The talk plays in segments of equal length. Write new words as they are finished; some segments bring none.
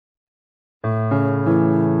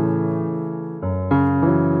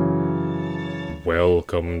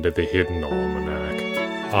Welcome to the Hidden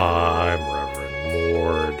Almanac. I'm Reverend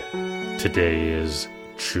Mord. Today is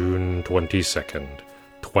June 22nd,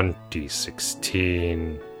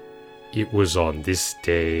 2016. It was on this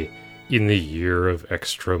day, in the year of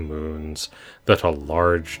extra moons, that a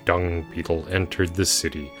large dung beetle entered the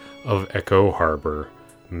city of Echo Harbor,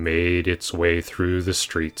 made its way through the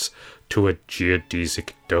streets to a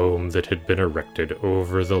geodesic dome that had been erected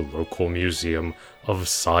over the local Museum of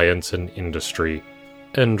Science and Industry,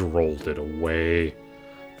 and rolled it away.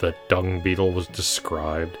 The dung beetle was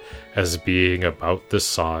described as being about the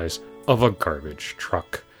size of a garbage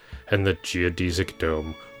truck, and the geodesic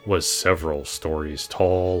dome was several stories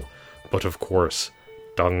tall, but of course,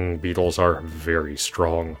 dung beetles are very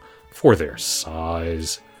strong for their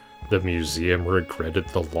size. The museum regretted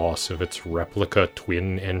the loss of its replica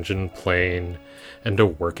twin-engine plane and a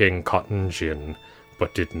working cotton gin,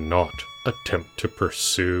 but did not attempt to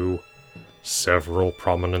pursue. Several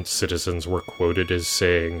prominent citizens were quoted as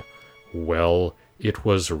saying, "Well, it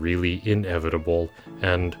was really inevitable,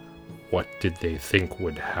 and what did they think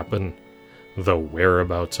would happen?" The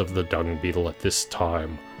whereabouts of the dung beetle at this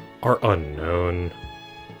time are unknown.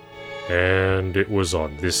 And it was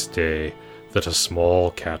on this day that a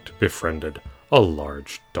small cat befriended a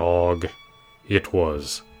large dog. It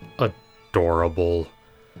was adorable.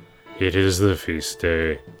 It is the feast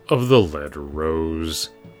day of the lead rose.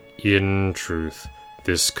 In truth,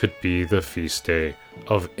 this could be the feast day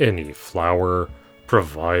of any flower,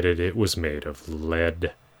 provided it was made of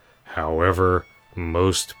lead. However,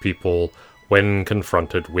 most people, when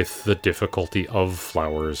confronted with the difficulty of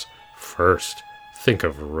flowers, first think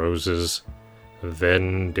of roses,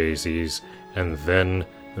 then daisies, and then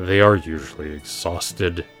they are usually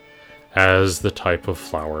exhausted. As the type of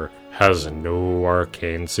flower has no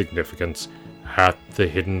arcane significance, at the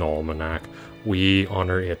Hidden Almanac we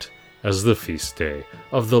honor it as the feast day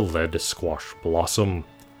of the lead squash blossom.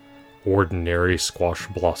 Ordinary squash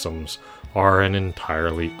blossoms are an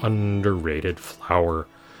entirely underrated flower,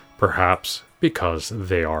 perhaps because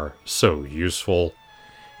they are so useful.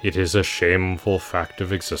 It is a shameful fact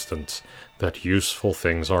of existence that useful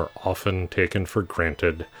things are often taken for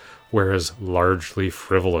granted, whereas largely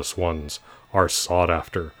frivolous ones are sought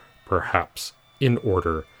after, perhaps in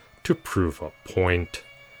order to prove a point.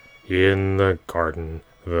 In the garden,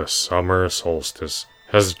 the summer solstice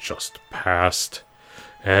has just passed,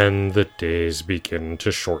 and the days begin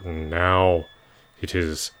to shorten now. It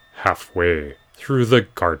is halfway through the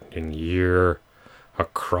gardening year.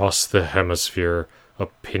 Across the hemisphere,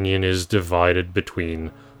 opinion is divided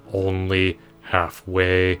between only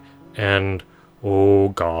halfway and, oh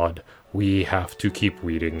God, we have to keep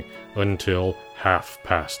weeding until half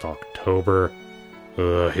past October.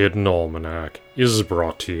 The Hidden Almanac is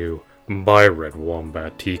brought to you by Red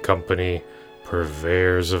Wombat Tea Company,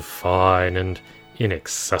 purveyors of fine and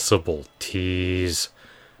inaccessible teas.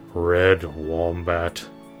 Red Wombat,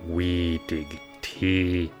 we dig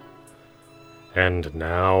tea. And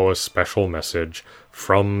now a special message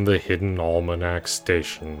from the Hidden Almanac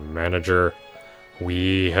station manager.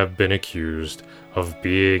 We have been accused of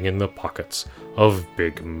being in the pockets of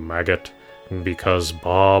Big Maggot because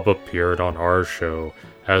Bob appeared on our show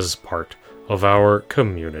as part of our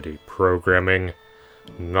community programming.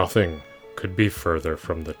 Nothing could be further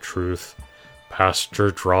from the truth. Pastor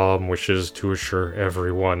Drom wishes to assure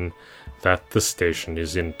everyone that the station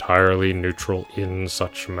is entirely neutral in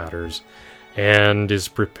such matters, and is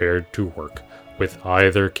prepared to work with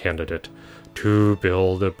either candidate to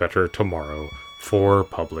build a better tomorrow for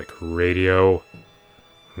public radio.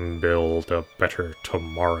 Build a better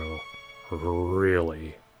tomorrow,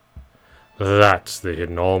 really. That's the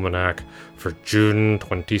Hidden Almanac for June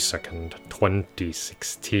 22nd,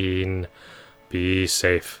 2016. Be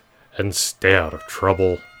safe and stay out of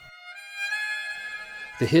trouble.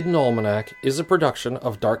 The Hidden Almanac is a production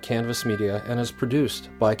of Dark Canvas Media and is produced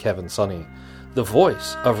by Kevin Sonney. The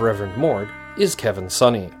voice of Reverend Mord is Kevin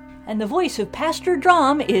Sonney. And the voice of Pastor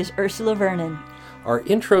Drom is Ursula Vernon. Our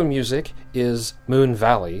intro music is Moon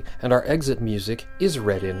Valley, and our exit music is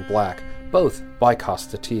Red in Black, both by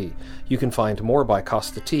Costa T. You can find more by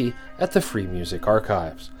Costa T at the Free Music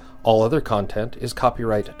Archives. All other content is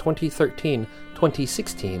copyright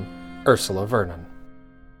 2013-2016, Ursula Vernon.